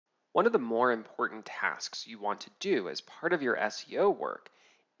One of the more important tasks you want to do as part of your SEO work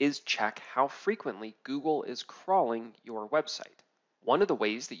is check how frequently Google is crawling your website. One of the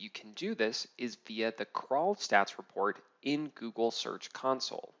ways that you can do this is via the crawl stats report in Google Search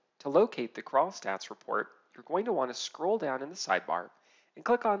Console. To locate the crawl stats report, you're going to want to scroll down in the sidebar and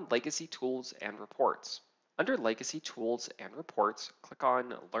click on Legacy Tools and Reports. Under Legacy Tools and Reports, click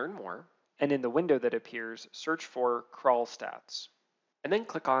on Learn More, and in the window that appears, search for Crawl Stats, and then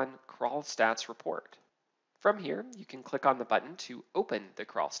click on Crawl Stats Report. From here, you can click on the button to open the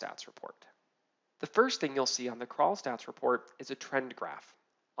Crawl Stats Report. The first thing you'll see on the Crawl Stats Report is a trend graph.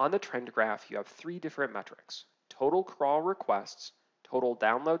 On the trend graph, you have three different metrics: total crawl requests, total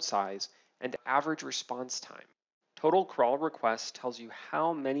download size, and average response time. Total crawl requests tells you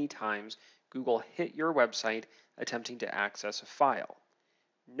how many times Google hit your website attempting to access a file.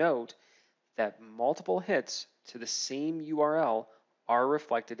 Note that multiple hits to the same URL are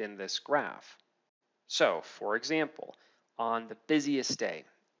reflected in this graph. So, for example, on the busiest day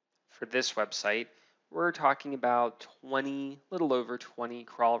for this website, we're talking about little over 20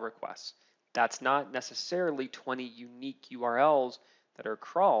 crawl requests. That's not necessarily 20 unique URLs that are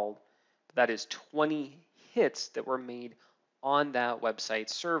crawled, but that is 20 hits that were made on that website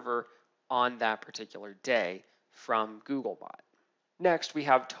server on that particular day from Googlebot. Next, we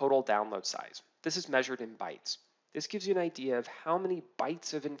have total download size. This is measured in bytes. This gives you an idea of how many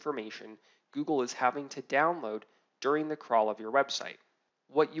bytes of information Google is having to download during the crawl of your website.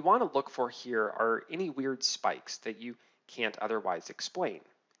 What you want to look for here are any weird spikes that you can't otherwise explain.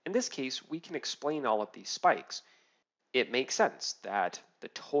 In this case, we can explain all of these spikes. It makes sense that the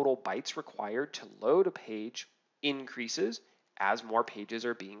total bytes required to load a page increases as more pages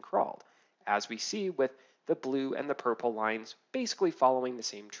are being crawled, as we see with the blue and the purple lines basically following the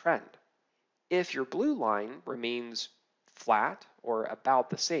same trend. If your blue line remains flat or about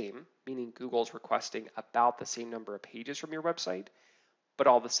the same, meaning Google's requesting about the same number of pages from your website, but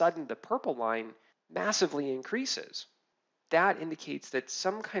all of a sudden the purple line massively increases, that indicates that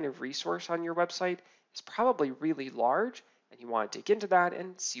some kind of resource on your website is probably really large, and you want to dig into that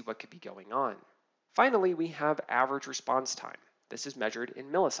and see what could be going on. Finally, we have average response time. This is measured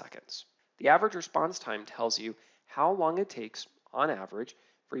in milliseconds. The average response time tells you how long it takes, on average,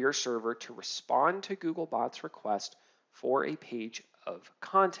 for your server to respond to Googlebot's request for a page of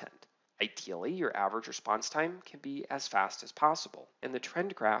content. Ideally, your average response time can be as fast as possible. In the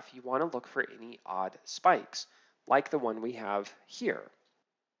trend graph, you want to look for any odd spikes, like the one we have here.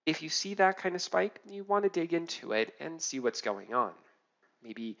 If you see that kind of spike, you want to dig into it and see what's going on.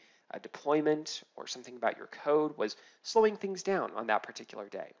 Maybe a deployment or something about your code was slowing things down on that particular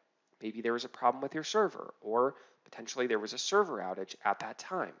day. Maybe there was a problem with your server, or potentially there was a server outage at that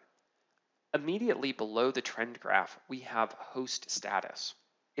time. Immediately below the trend graph, we have host status.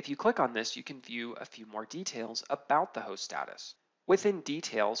 If you click on this, you can view a few more details about the host status. Within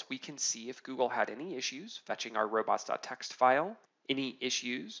details, we can see if Google had any issues fetching our robots.txt file, any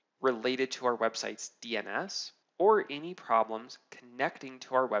issues related to our website's DNS, or any problems connecting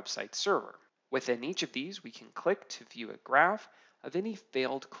to our website server. Within each of these, we can click to view a graph of any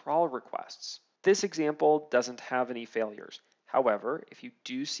failed crawl requests. This example doesn't have any failures. However, if you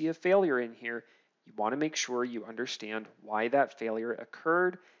do see a failure in here, you want to make sure you understand why that failure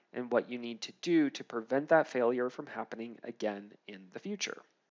occurred and what you need to do to prevent that failure from happening again in the future.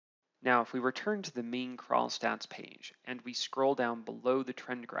 Now, if we return to the main crawl stats page and we scroll down below the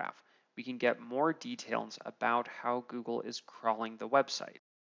trend graph, we can get more details about how Google is crawling the website.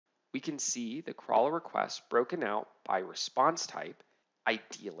 We can see the crawl requests broken out by response type.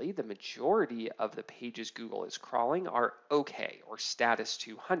 Ideally, the majority of the pages Google is crawling are OK or status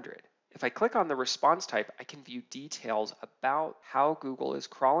 200. If I click on the response type, I can view details about how Google is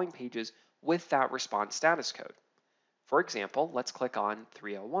crawling pages with that response status code. For example, let's click on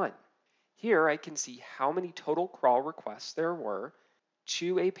 301. Here I can see how many total crawl requests there were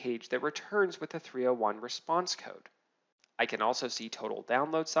to a page that returns with a 301 response code. I can also see total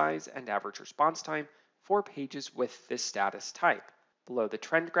download size and average response time for pages with this status type. Below the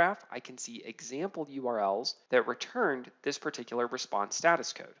trend graph, I can see example URLs that returned this particular response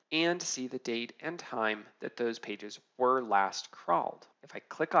status code and see the date and time that those pages were last crawled. If I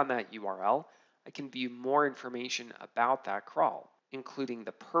click on that URL, I can view more information about that crawl, including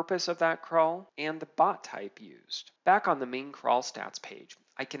the purpose of that crawl and the bot type used. Back on the main crawl stats page,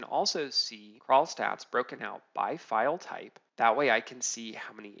 I can also see crawl stats broken out by file type. That way I can see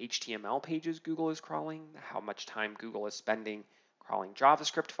how many HTML pages Google is crawling, how much time Google is spending crawling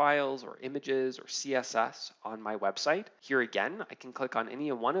JavaScript files or images or CSS on my website. Here again, I can click on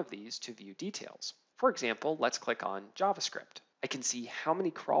any one of these to view details. For example, let's click on JavaScript. I can see how many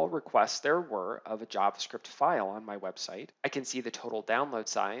crawl requests there were of a JavaScript file on my website. I can see the total download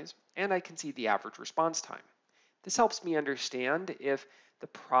size, and I can see the average response time. This helps me understand if the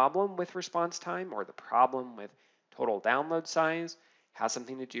problem with response time or the problem with total download size has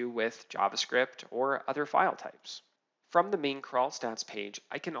something to do with JavaScript or other file types. From the main crawl stats page,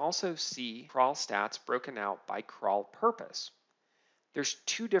 I can also see crawl stats broken out by crawl purpose. There's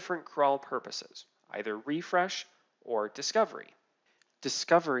two different crawl purposes, either refresh or discovery.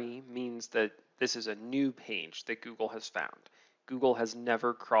 Discovery means that this is a new page that Google has found. Google has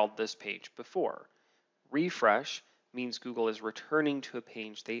never crawled this page before. Refresh means Google is returning to a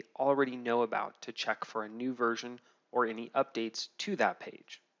page they already know about to check for a new version or any updates to that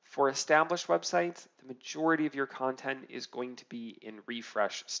page. For established websites, the majority of your content is going to be in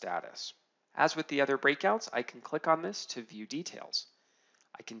refresh status. As with the other breakouts, I can click on this to view details.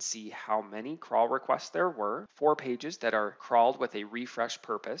 I can see how many crawl requests there were for pages that are crawled with a refresh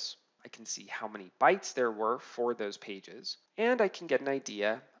purpose. I can see how many bytes there were for those pages, and I can get an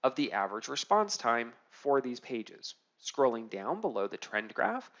idea of the average response time for these pages. Scrolling down below the trend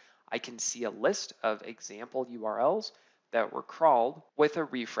graph, I can see a list of example URLs that were crawled with a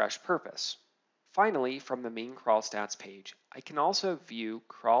refresh purpose. Finally, from the main crawl stats page, I can also view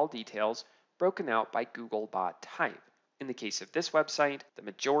crawl details broken out by Googlebot type. In the case of this website, the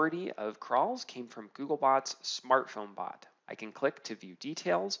majority of crawls came from Googlebot's smartphone bot. I can click to view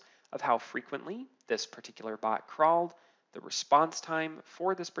details of how frequently this particular bot crawled, the response time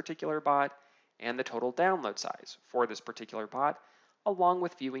for this particular bot, and the total download size for this particular bot, along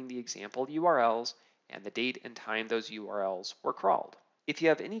with viewing the example URLs and the date and time those URLs were crawled. If you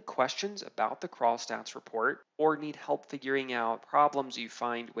have any questions about the crawl stats report or need help figuring out problems you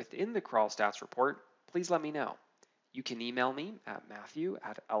find within the crawl stats report, please let me know. You can email me at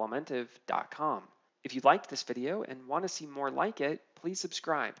matthew@elementive.com. If you liked this video and want to see more like it, please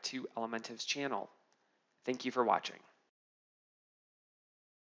subscribe to Elementive's channel. Thank you for watching.